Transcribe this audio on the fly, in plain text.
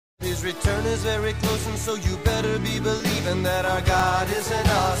His return is very close, and so you better be believing that our God is an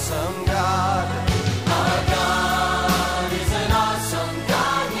awesome God. Our God is an awesome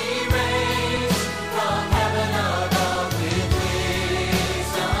God. He reigns from heaven above with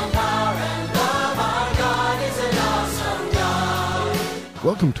wisdom, power, and love. Our God is an awesome God.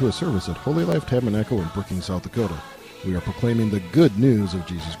 Welcome to a service at Holy Life Tabernacle in Brookings, South Dakota. We are proclaiming the good news of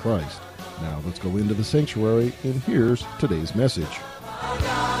Jesus Christ. Now let's go into the sanctuary, and here's today's message. Our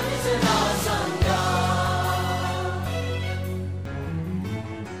God is an awesome God.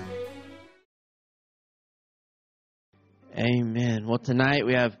 Amen. Well, tonight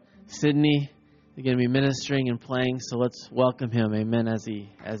we have Sydney. They're going to be ministering and playing, so let's welcome him. Amen. As he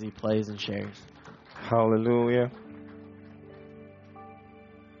plays and shares. Hallelujah.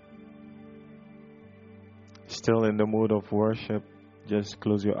 Still in the mood of worship. Just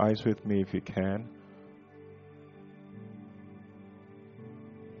close your eyes with me if you can.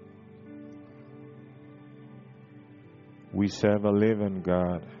 We serve a living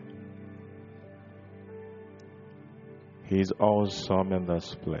God. He's awesome in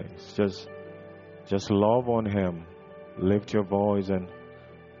this place. Just love on Him. Lift your voice and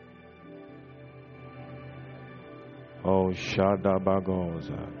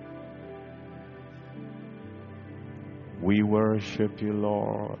Shadabagoza. We worship you,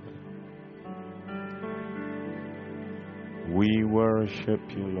 Lord. We worship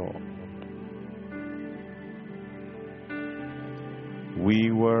you, Lord.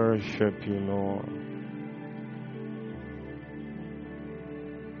 We worship you, Lord.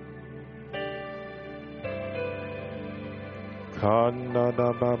 Kanda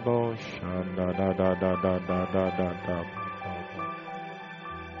da babo shanda da da da da da da da da.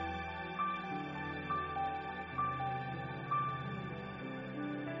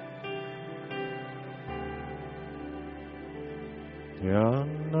 Yeah,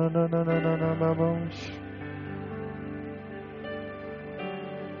 na na na na na na babo.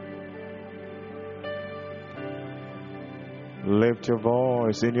 Lift your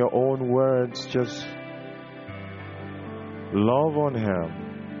voice in your own words. Just love on Him.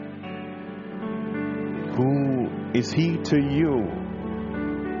 Who is He to you?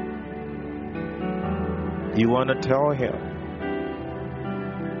 You want to tell Him.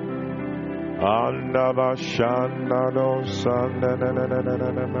 Andava shandado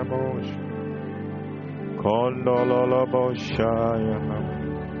sandananananananamosh kondololoboshaya.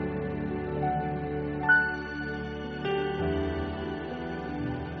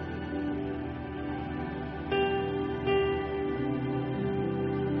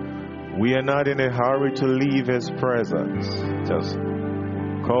 We are not in a hurry to leave His presence. Just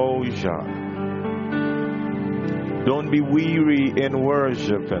kosha. Don't be weary in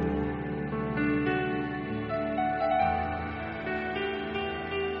worshiping.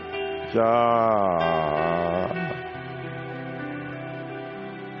 Ja.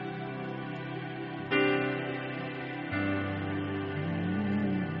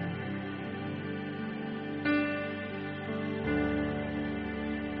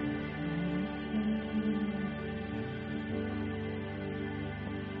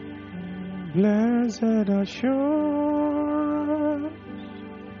 Blessed assurance,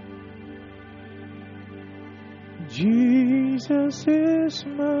 Jesus is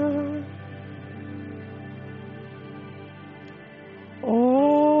mine.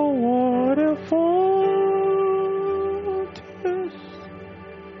 Oh, what a foretaste,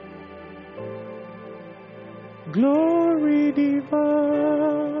 glory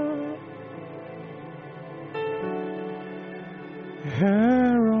divine,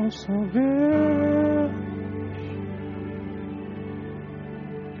 herald salvation,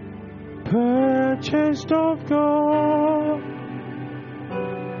 purchased of God,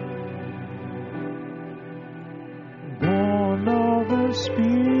 born of the Spirit,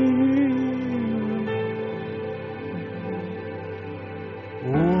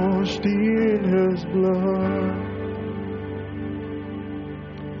 washed in His blood.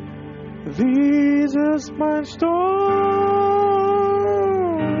 This is my story.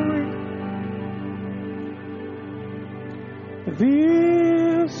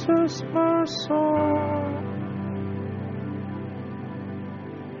 This is my song,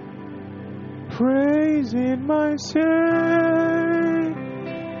 praising my Savior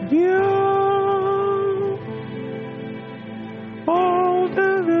all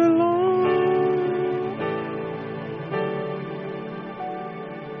the day long.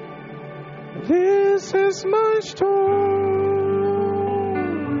 This is my story.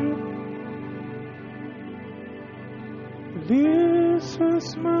 This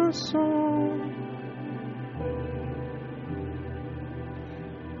is my song.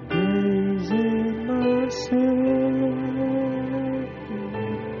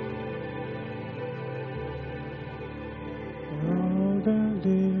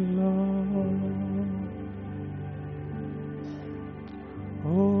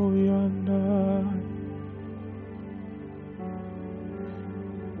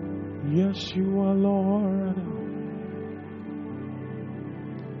 Yes, you are Lord.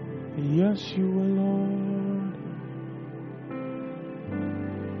 Yes, you are Lord.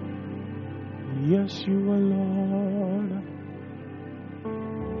 Yes, you are Lord.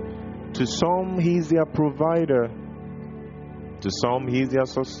 To some, He's their provider. To some, He's their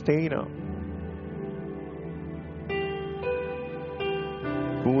sustainer.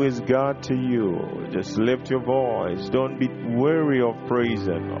 Who is God to you? Just lift your voice. Don't be weary of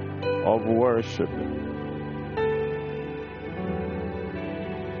praising, of worshiping.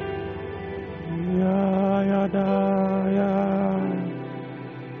 Ya ya da ya.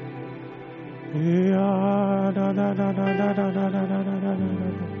 Ya da da da da da da da da da da da.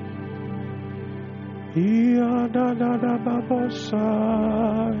 Ya da da da ba ba sa.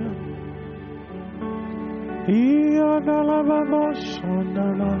 Ya da la ba ba sa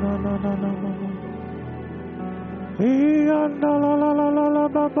na na na na na na. Ya da la la la la la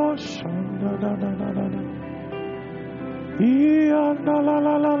ba ba sa na na na na na. Ya da la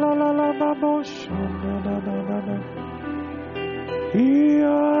la la la la la ba ba sa na na na na na.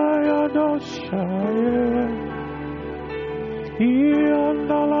 Ya ya do sa ya. Ya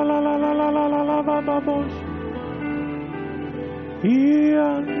da la la la la la la la la ba ba ba.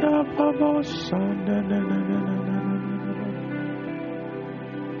 Ya da ba ba sa na na na na na na.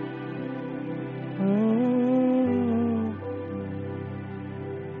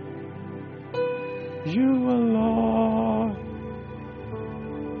 You are Lord.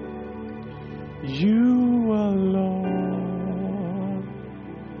 You are Lord.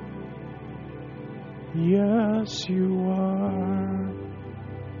 Yes, you are.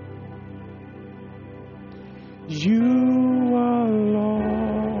 You are Lord.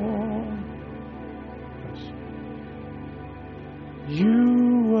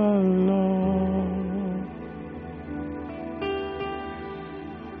 You are Lord.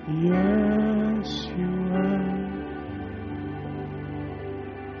 Yes, you are.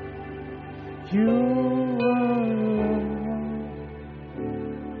 You are Lord.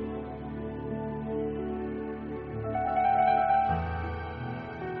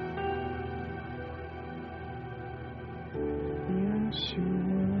 Yes, you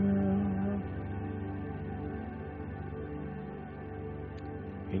are.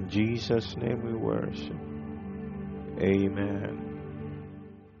 In Jesus' name we worship. Amen.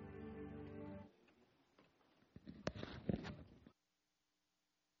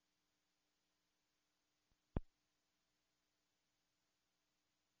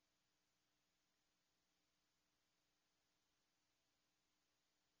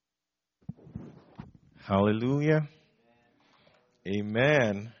 Hallelujah.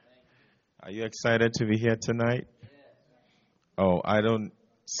 Amen. Are you excited to be here tonight? Oh, I don't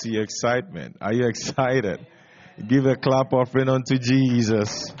see excitement. Are you excited? Give a clap offering unto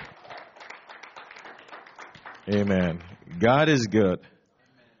Jesus. Amen. God is good.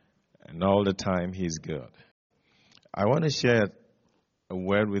 And all the time He's good. I want to share a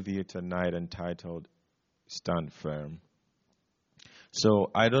word with you tonight entitled Stand Firm.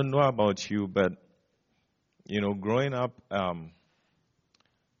 So I don't know about you, but growing up,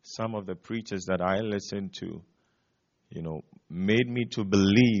 some of the preachers that I listened to, made me to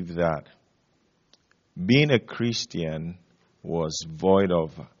believe that being a Christian was void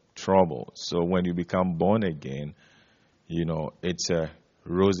of trouble. So when you become born again, it's a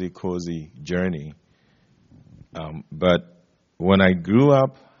rosy, cozy journey. But when I grew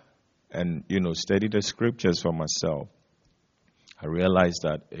up and, studied the scriptures for myself, I realized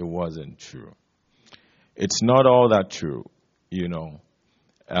that it wasn't true. It's not all that true,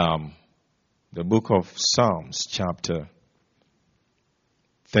 The book of Psalms, chapter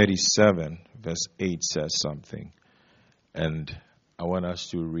 37, verse 8 says something. And I want us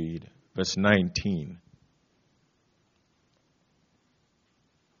to read verse 19.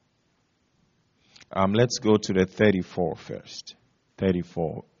 Let's go to the 34 first.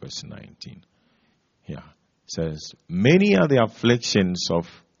 34, verse 19. Yeah. It says, many are the afflictions of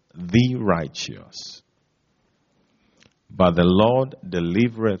the righteous, but the Lord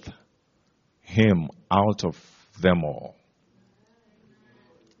delivereth him out of them all.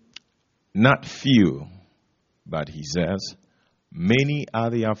 Not few, but he says, many are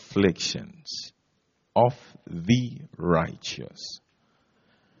the afflictions of the righteous.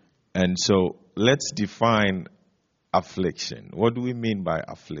 And so let's define affliction. What do we mean by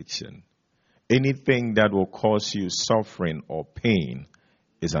affliction? Anything that will cause you suffering or pain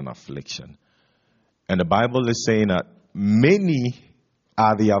is an affliction. And the Bible is saying that many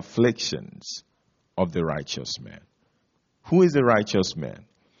are the afflictions of the righteous man. Who is the righteous man?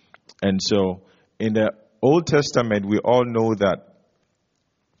 And so in the Old Testament, we all know that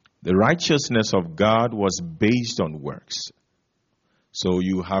the righteousness of God was based on works. So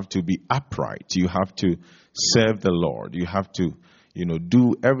you have to be upright. You have to serve the Lord. You have to,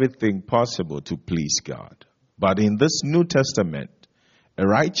 do everything possible to please God. But in this New Testament, a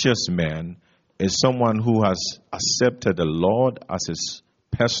righteous man is someone who has accepted the Lord as his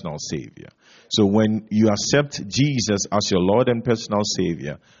personal Savior. So when you accept Jesus as your Lord and personal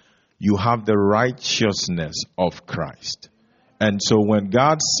Savior, you have the righteousness of Christ. And so when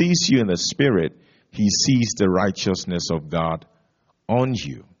God sees you in the Spirit, He sees the righteousness of God on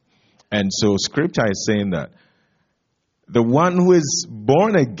you. And so Scripture is saying that the one who is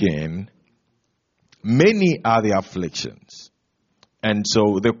born again, many are the afflictions. And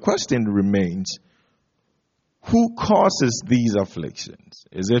so the question remains, who causes these afflictions?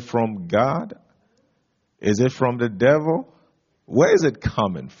 Is it from God? Is it from the devil? Where is it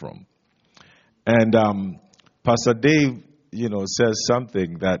coming from? And Pastor Dave, says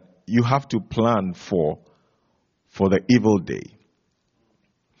something that you have to plan for the evil day.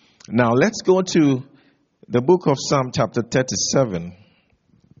 Now let's go to the book of Psalm chapter 37,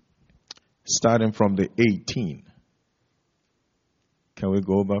 starting from the 18. Can we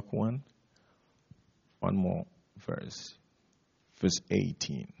go back one? One more verse. Verse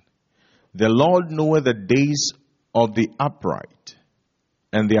 18. The Lord knoweth the days of the upright,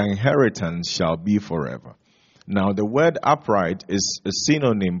 and their inheritance shall be forever. Now, the word upright is a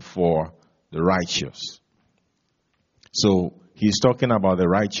synonym for the righteous. So, he's talking about the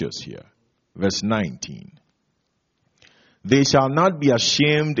righteous here. Verse 19. They shall not be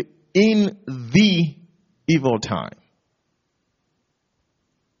ashamed in the evil time.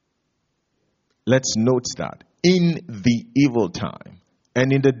 Let's note that. In the evil time.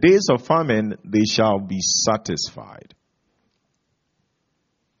 And in the days of famine, they shall be satisfied.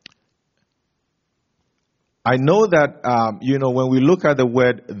 I know that, when we look at the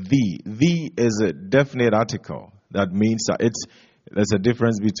word the is a definite article. That means that there's a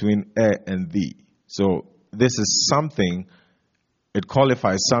difference between a and the. So this is something, it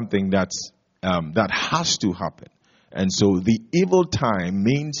qualifies something that has to happen. And so the evil time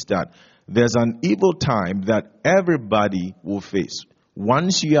means that there's an evil time that everybody will face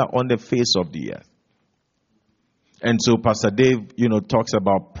once you are on the face of the earth. And so Pastor Dave, talks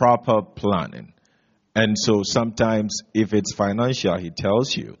about proper planning. And so sometimes if it's financial, he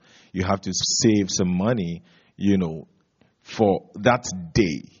tells you, you have to save some money, for that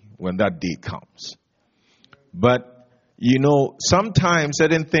day, when that day comes. But, sometimes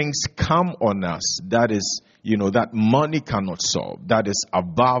certain things come on us that is, that money cannot solve. That is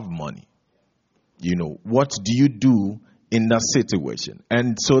above money. What do you do in that situation?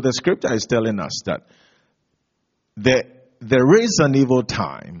 And so the scripture is telling us that there is an evil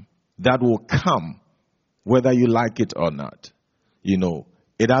time that will come, whether you like it or not.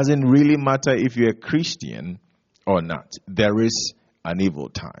 It doesn't really matter if you're a Christian or not. There is an evil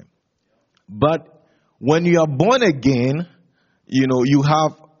time. But when you are born again, you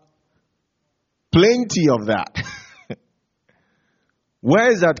have plenty of that.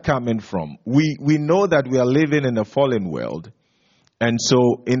 Where is that coming from? We know that we are living in a fallen world. And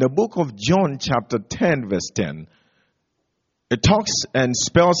so in the book of John chapter 10 verse 10, it talks and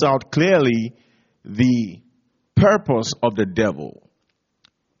spells out clearly the purpose of the devil.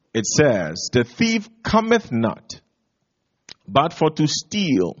 It says, the thief cometh not, but for to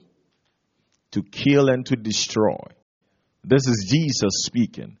steal, to kill, and to destroy. This is Jesus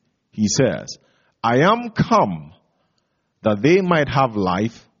speaking. He says, I am come that they might have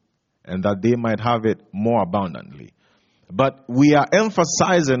life and that they might have it more abundantly. But we are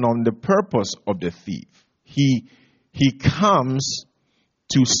emphasizing on the purpose of the thief. He comes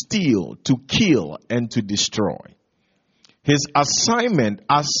to steal, to kill, and to destroy. His assignment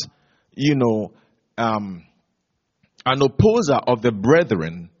as, an opposer of the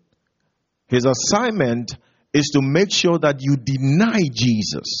brethren, his assignment is to make sure that you deny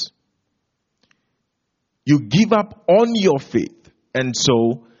Jesus. You give up on your faith. And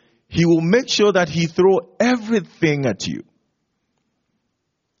so he will make sure that he throw everything at you.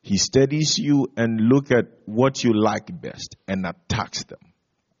 He studies you and look at what you like best and attacks them.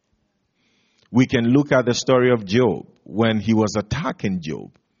 We can look at the story of Job when he was attacking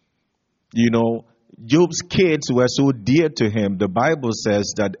Job. Job's kids were so dear to him. The Bible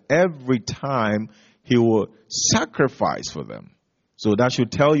says that every time he will sacrifice for them. So that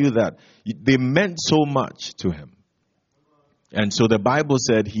should tell you that they meant so much to him. And so the Bible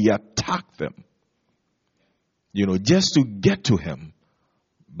said he attacked them, just to get to him.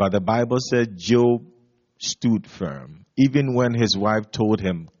 But the Bible said Job stood firm. Even when his wife told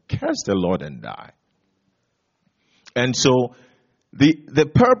him, curse the Lord and die. And so the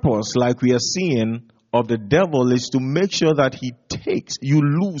purpose, like we are seeing, of the devil is to make sure that you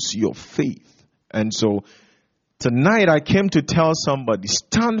lose your faith. And so tonight I came to tell somebody,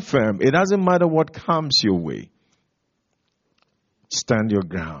 stand firm. It doesn't matter what comes your way. Stand your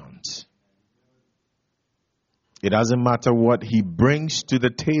ground. It doesn't matter what he brings to the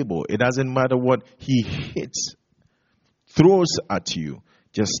table. It doesn't matter what he throws at you.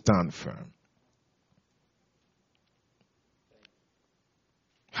 Just stand firm.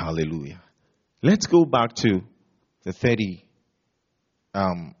 Hallelujah. Let's go back to the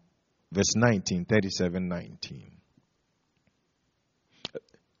verse 19, 37:19.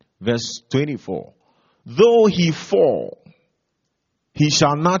 Verse 24. Though he fall, he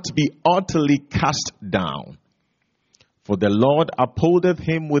shall not be utterly cast down, for the Lord upholdeth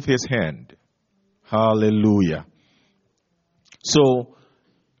him with his hand. Hallelujah. So,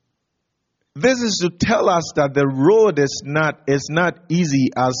 this is to tell us that the road is not easy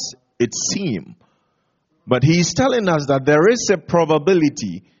as it seems. But he is telling us that there is a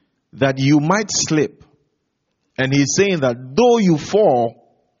probability that you might slip. And he's saying that though you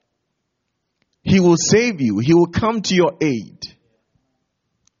fall, he will save you. He will come to your aid.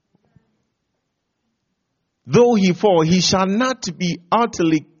 Though he fall, he shall not be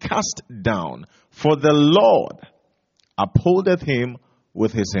utterly cast down, for the Lord upholdeth him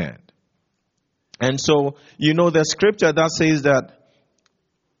with his hand. And so, the scripture that says that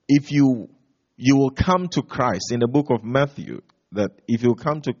if you will come to Christ, in the book of Matthew, that if you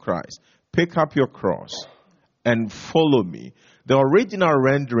come to Christ, pick up your cross and follow me. The original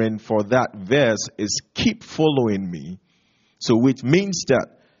rendering for that verse is keep following me. So which means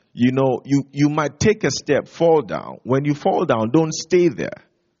that, you might take a step, fall down. When you fall down, don't stay there.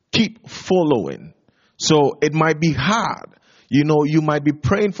 Keep following. So it might be hard. You might be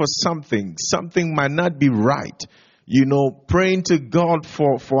praying for something. Something might not be right. Praying to God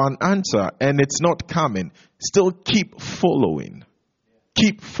for an answer and it's not coming. Still keep following.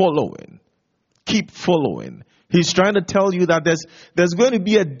 Keep following. Keep following. He's trying to tell you that there's going to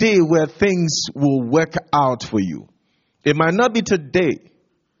be a day where things will work out for you. It might not be today.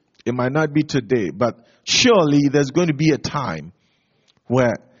 It might not be today, but surely there's going to be a time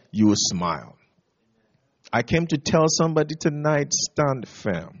where you will smile. I came to tell somebody tonight, stand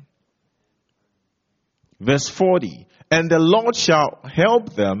firm. Verse 40, and the Lord shall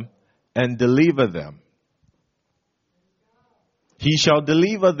help them and deliver them. He shall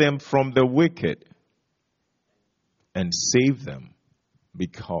deliver them from the wicked and save them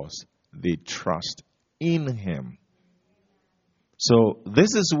because they trust in him. So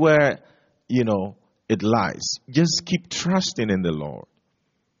this is where, it lies. Just keep trusting in the Lord.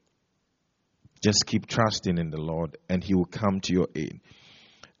 Just keep trusting in the Lord and he will come to your aid.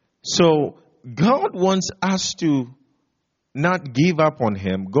 So God wants us to not give up on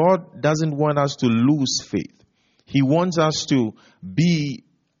him. God doesn't want us to lose faith. He wants us to be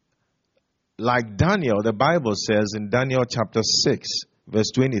like Daniel. The Bible says in Daniel chapter 6, verse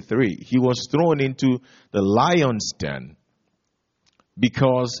 23, he was thrown into the lion's den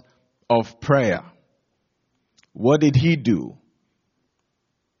because of prayer. What did he do?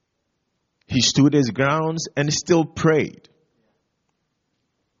 He stood his grounds and still prayed.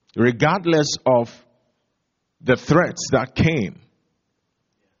 Regardless of the threats that came.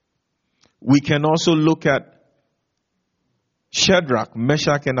 We can also look at Shadrach,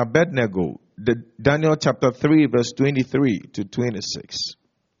 Meshach, and Abednego. Daniel chapter 3, verse 23 to 26.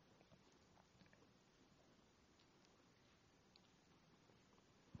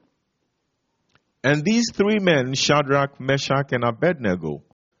 And these three men, Shadrach, Meshach, and Abednego,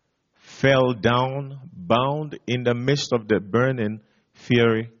 fell down, bound in the midst of the burning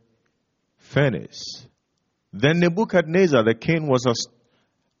fiery furnace. Then Nebuchadnezzar the king was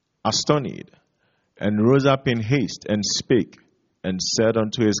astonished, and rose up in haste, and spake, and said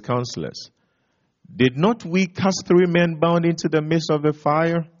unto his counselors, did not we cast three men bound into the midst of the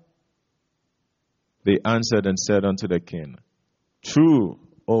fire? They answered and said unto the king, true,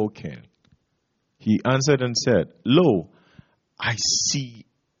 O king. He answered and said, lo, I see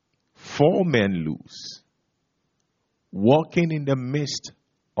 4 men loose, walking in the midst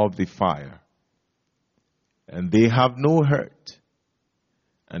of the fire, and they have no hurt.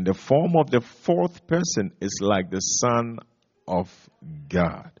 And the form of the 4th person is like the Son of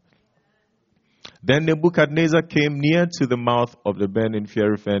God. Then Nebuchadnezzar came near to the mouth of the burning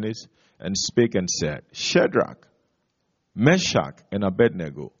fiery furnace, and spake and said, Shadrach, Meshach, and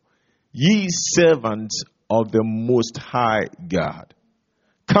Abednego, ye servants of the Most High God,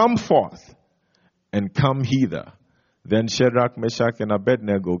 come forth and come hither. Then Shadrach, Meshach, and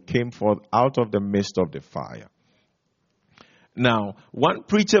Abednego came forth out of the midst of the fire. Now, one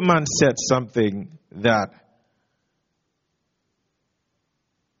preacher man said something that,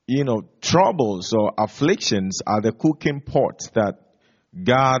 troubles or afflictions are the cooking pot that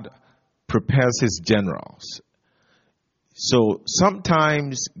God prepares his generals. So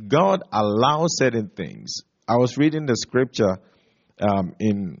sometimes God allows certain things. I was reading the scripture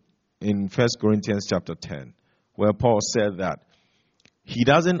in 1 Corinthians chapter 10, where Paul said that he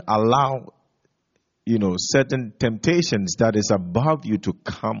doesn't allow, certain temptations that is above you to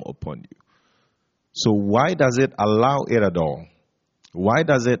come upon you. So why does it allow it at all? Why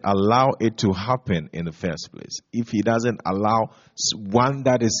does it allow it to happen in the first place? If he doesn't allow one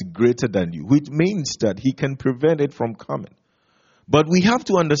that is greater than you, which means that he can prevent it from coming. But we have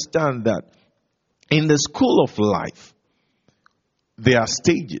to understand that in the school of life, there are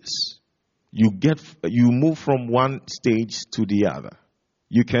stages. You move from one stage to the other.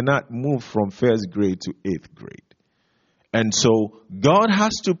 You cannot move from first grade to 8th grade. And so God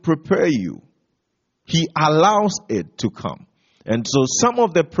has to prepare you. He allows it to come. And so some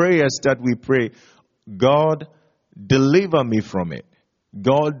of the prayers that we pray, God, deliver me from it.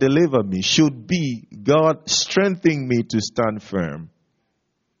 God, deliver me, should be, God, strengthen me to stand firm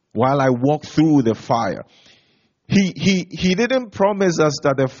while I walk through the fire. He didn't promise us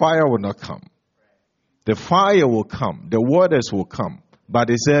that the fire will not come. The fire will come. The waters will come. But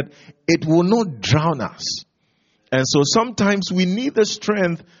he said, it will not drown us. And so sometimes we need the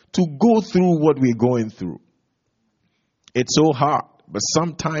strength to go through what we're going through. It's so hard, but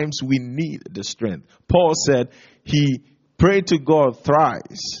sometimes we need the strength. Paul said he prayed to God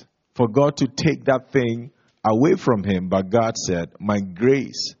thrice for God to take that thing away from him. But God said, my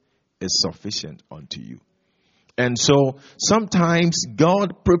grace is sufficient unto you. And so sometimes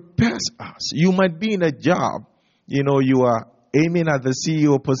God prepares us. You might be in a job, you are aiming at the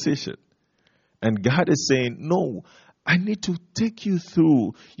CEO position. And God is saying, no, I need to take you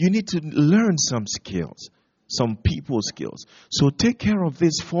through. You need to learn some skills. Some people skills. So take care of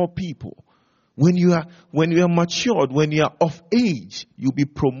these 4 people. When you are matured, when you are of age, you'll be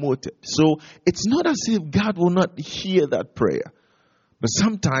promoted. So it's not as if God will not hear that prayer. But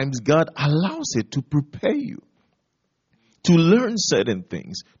sometimes God allows it to prepare you to learn certain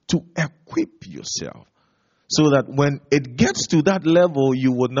things, to equip yourself. So that when it gets to that level,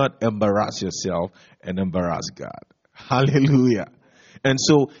 you will not embarrass yourself and embarrass God. Hallelujah. And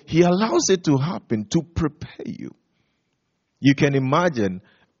so he allows it to happen to prepare you. You can imagine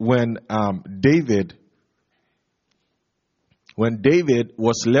when David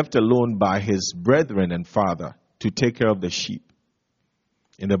was left alone by his brethren and father to take care of the sheep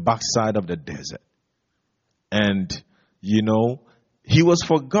in the backside of the desert. And, he was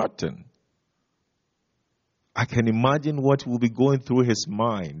forgotten. I can imagine what will be going through his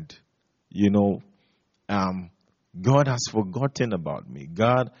mind. God has forgotten about me.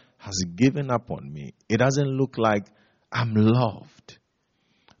 God has given up on me. It doesn't look like I'm loved.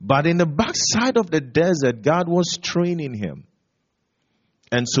 But in the backside of the desert, God was training him.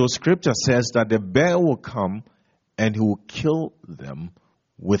 And so scripture says that the bear will come and he will kill them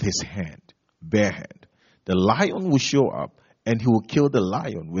with his hand, bare hand. The lion will show up and he will kill the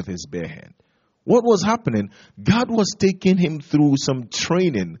lion with his bare hand. What was happening? God was taking him through some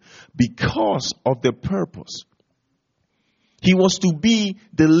training because of the purpose. He was to be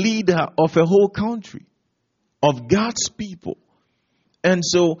the leader of a whole country, of God's people. And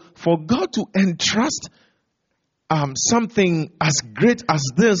so for God to entrust something as great as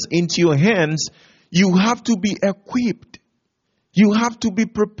this into your hands, you have to be equipped. You have to be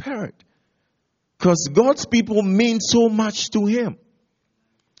prepared. Because God's people mean so much to him.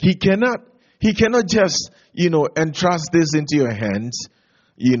 He cannot just, entrust this into your hands,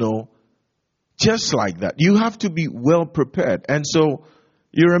 just like that. You have to be well prepared. And so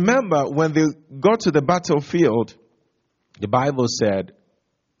you remember when they got to the battlefield, the Bible said,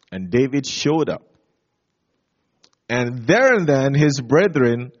 and David showed up. And there and then his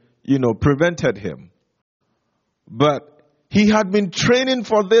brethren, prevented him. But he had been training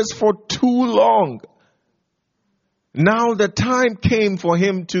for this for too long. Now the time came for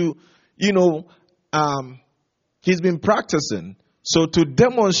him to, he's been practicing. So to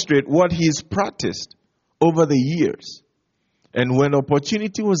demonstrate what he's practiced over the years. And when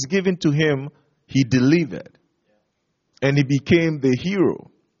opportunity was given to him, he delivered. And he became the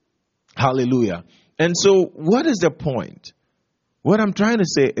hero. Hallelujah. And so what is the point? What I'm trying to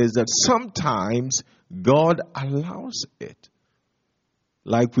say is that sometimes God allows it.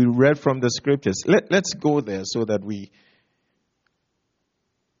 Like we read from the scriptures. Let's go there so that we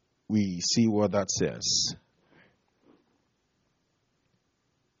see what that says.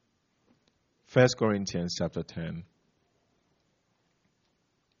 1 Corinthians chapter 10.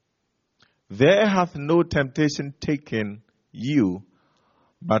 There hath no temptation taken you,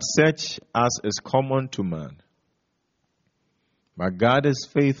 but such as is common to man. But God is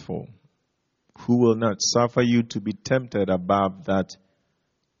faithful, who will not suffer you to be tempted above that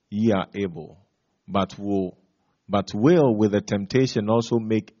ye are able, but will with the temptation also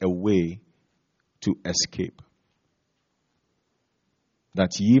make a way to escape,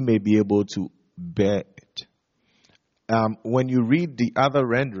 that ye may be able to bear it. When you read the other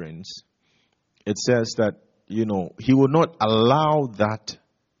renderings, it says that, he will not allow that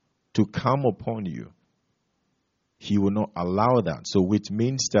to come upon you. He will not allow that. So which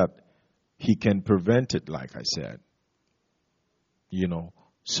means that he can prevent it, like I said.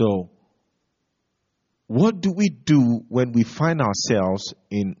 So what do we do when we find ourselves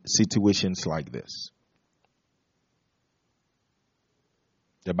in situations like this?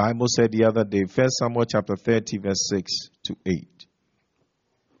 The Bible said the other day, 1 Samuel chapter 30, verse 6 to 8.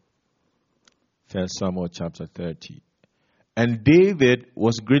 1 Samuel chapter 30. And David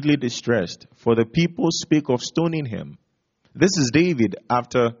was greatly distressed, for the people speak of stoning him. This is David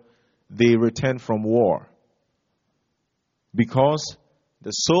after they returned from war. Because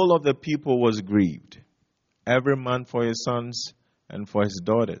the soul of the people was grieved, every man for his sons and for his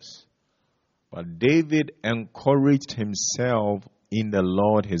daughters. But David encouraged himself in the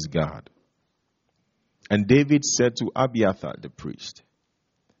Lord his God. And David said to Abiathar the priest,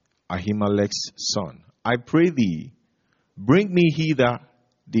 Ahimelech's son, I pray thee, bring me hither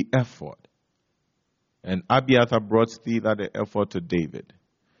the ephod. And Abiathar brought thither the ephod to David.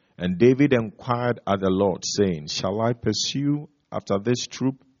 And David inquired at the Lord, saying, Shall I pursue after this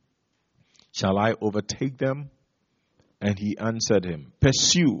troop? Shall I overtake them? And he answered him,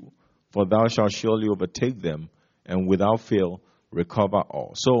 Pursue, for thou shalt surely overtake them, and without fail recover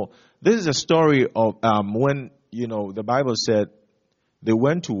all. So this is a story of when, the Bible said they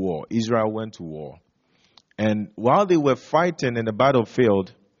went to war. Israel went to war. And while they were fighting in the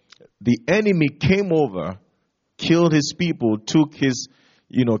battlefield, the enemy came over, killed his people, took his,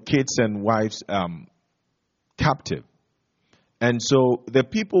 kids and wives captive. And so the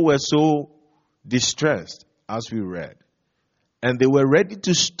people were so distressed, as we read. And they were ready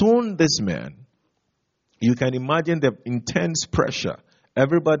to stone this man. You can imagine the intense pressure.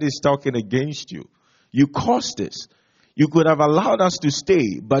 Everybody's talking against you. You caused this. You could have allowed us to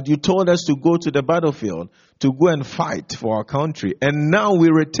stay, but you told us to go to the battlefield to go and fight for our country. And now we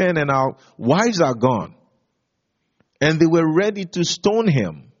return and our wives are gone. And they were ready to stone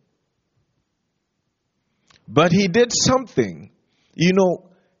him. But he did something. He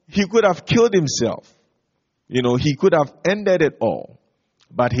could have killed himself. He could have ended it all.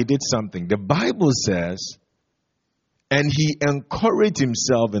 But he did something. The Bible says, and he encouraged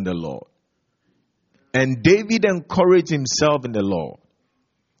himself in the Lord. And David encouraged himself in the Lord.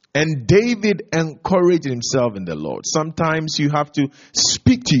 And David encouraged himself in the Lord. Sometimes you have to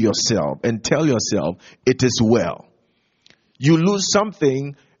speak to yourself and tell yourself, it is well. You lose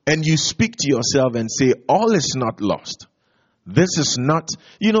something and you speak to yourself and say, all is not lost. This is not,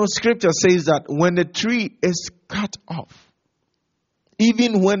 scripture says that when the tree is cut off,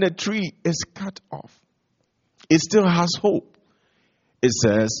 even when the tree is cut off, it still has hope. It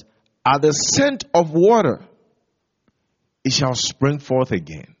says, at the scent of water, it shall spring forth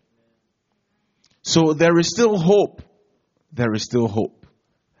again. So there is still hope. There is still hope.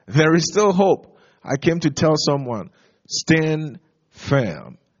 There is still hope. I came to tell someone, stand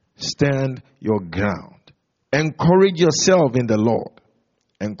firm. Stand your ground. Encourage yourself in the Lord.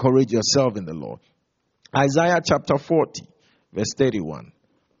 Encourage yourself in the Lord. Isaiah chapter 40, verse 31.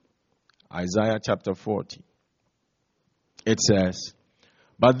 Isaiah chapter 40. It says,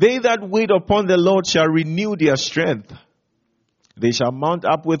 but they that wait upon the Lord shall renew their strength. They shall mount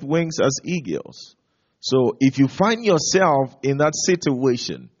up with wings as eagles. So if you find yourself in that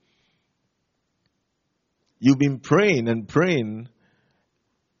situation, you've been praying and praying,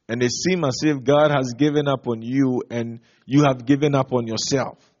 and it seems as if God has given up on you and you have given up on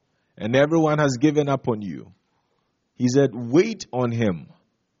yourself. And everyone has given up on you. He said, wait on him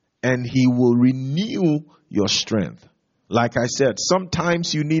and he will renew your strength. Like I said,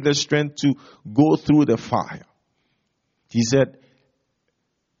 sometimes you need the strength to go through the fire. He said,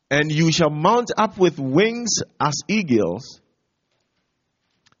 and you shall mount up with wings as eagles.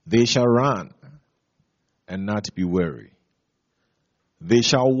 They shall run and not be weary. They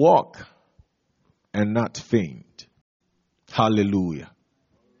shall walk and not faint. Hallelujah.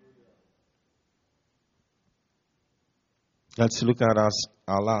 Let's look at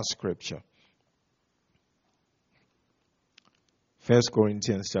our last scripture. 1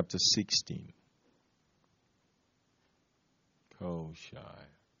 Corinthians chapter 16.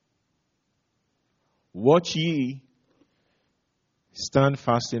 Watch ye, stand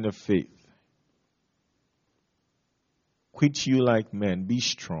fast in the faith. Quit you like men, be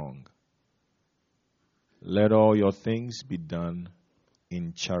strong. Let all your things be done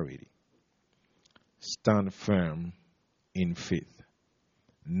in charity. Stand firm in faith.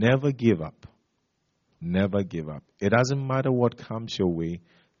 Never give up. Never give up. It doesn't matter what comes your way,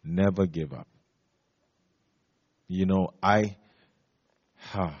 never give up. You know, I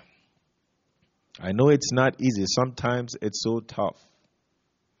know it's not easy. Sometimes it's so tough.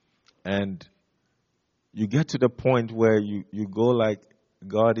 And you get to the point where you go like,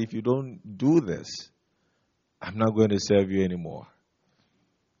 God, if you don't do this, I'm not going to serve you anymore.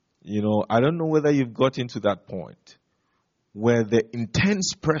 You know, I don't know whether you've got into that point where the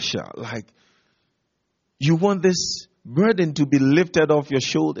intense pressure, like you want this burden to be lifted off your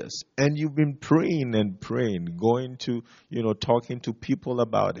shoulders, and you've been praying and praying, going to, talking to people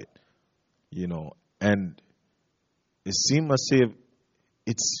about it, and it seems as if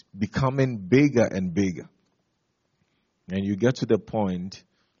it's becoming bigger and bigger. And you get to the point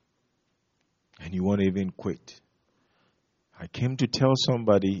and you want to even quit. I came to tell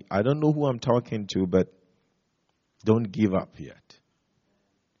somebody, I don't know who I'm talking to, but don't give up yet.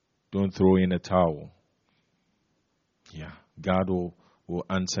 Don't throw in a towel. Yeah, God will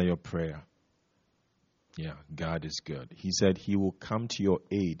answer your prayer. Yeah, God is good. He said He will come to your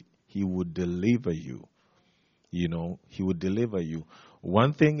aid. He will deliver you. He will deliver you.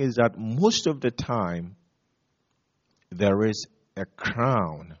 One thing is that most of the time, there is a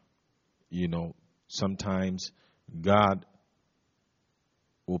crown. Sometimes God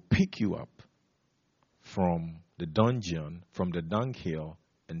will pick you up from the dungeon, from the dunghill,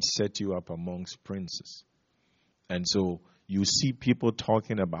 and set you up amongst princes. And so you see people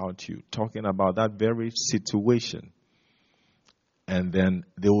talking about you, talking about that very situation. And then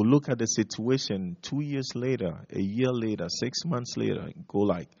they will look at the situation 2 years later, a year later, 6 months later, and go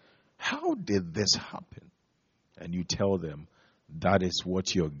like, how did this happen? And you tell them, that is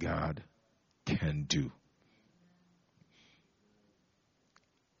what your God can do.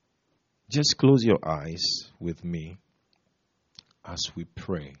 Just close your eyes with me as we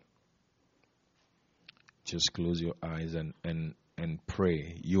pray. Just close your eyes and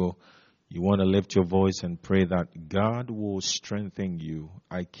pray. You want to lift your voice and pray that God will strengthen you.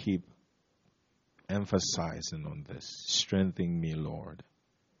 I keep emphasizing on this. Strengthen me, Lord.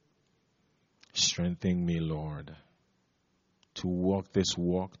 Strengthen me, Lord, to walk this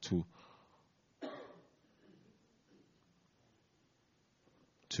walk, to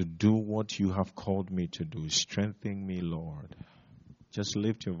do what you have called me to do. Strengthen me, Lord. Just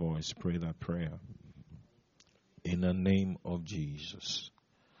lift your voice. Pray that prayer. In the name of Jesus.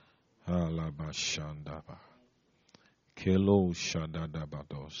 Alabashandaba. Kelo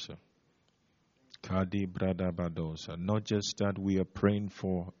shadadabadosa. Kadi bradabadosa. Not just that we are praying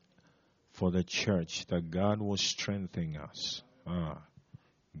for the church, that God will strengthen us.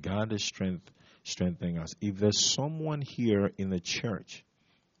 God is strengthening us. If there's someone here in the church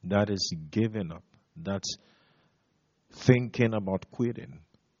that is giving up, that's thinking about quitting,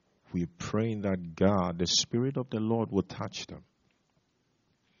 we're praying that God, the Spirit of the Lord, will touch them.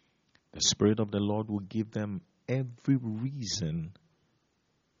 The Spirit of the Lord will give them every reason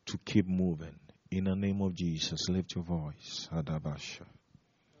to keep moving. In the name of Jesus, lift your voice. Adabasha.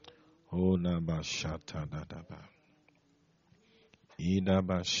 Onabashata dadaba.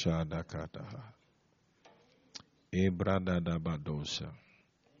 Idabasha dakataha. Ebradadabadosa.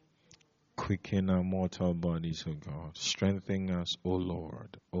 Quicken our mortal bodies, O God. Strengthen us, O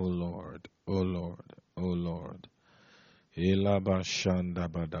Lord, O Lord, O Lord, O Lord. Elabashanda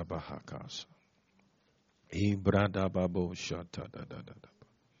badabahakas. Ibradababo shata dadadaba.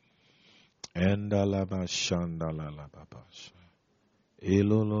 Endalabashanda lalababasha.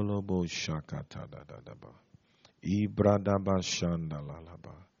 Elololobo shakata dadadaba. Ibradabashanda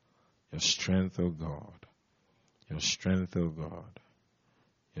lalaba. Your strength, O God. Your strength, O God.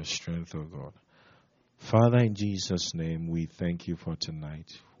 Your strength, O God. Father, in Jesus' name, we thank you for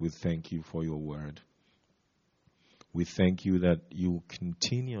tonight. We thank you for your word. We thank you that you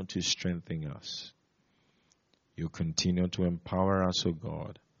continue to strengthen us. You continue to empower us, O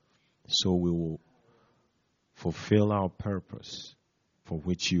God, so we will fulfill our purpose for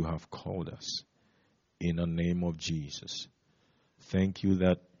which you have called us. In the name of Jesus. Thank you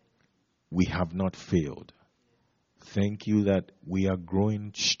that we have not failed. Thank you that we are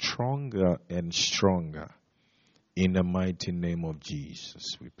growing stronger and stronger. In the mighty name of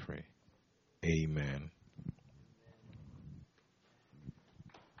Jesus, we pray. Amen.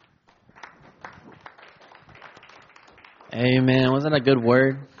 Amen. Wasn't that a good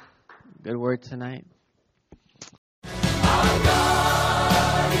word? Good word tonight. Our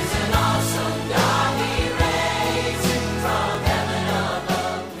God is an awesome God. He reigns from heaven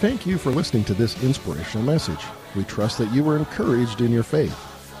above. Thank you for listening to this inspirational message. We trust that you were encouraged in your faith.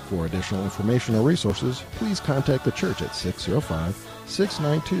 For additional information or resources, please contact the church at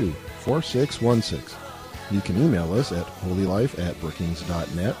 605-692-4616. You can email us at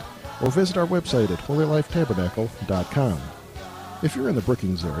holylife@brookings.net or visit our website at holylifetabernacle.com. If you're in the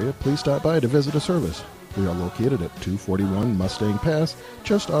Brookings area, please stop by to visit a service. We are located at 241 Mustang Pass,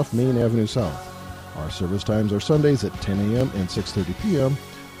 just off Main Avenue South. Our service times are Sundays at 10 a.m. and 6:30 p.m.,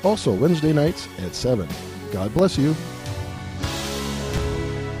 also Wednesday nights at 7. God bless you.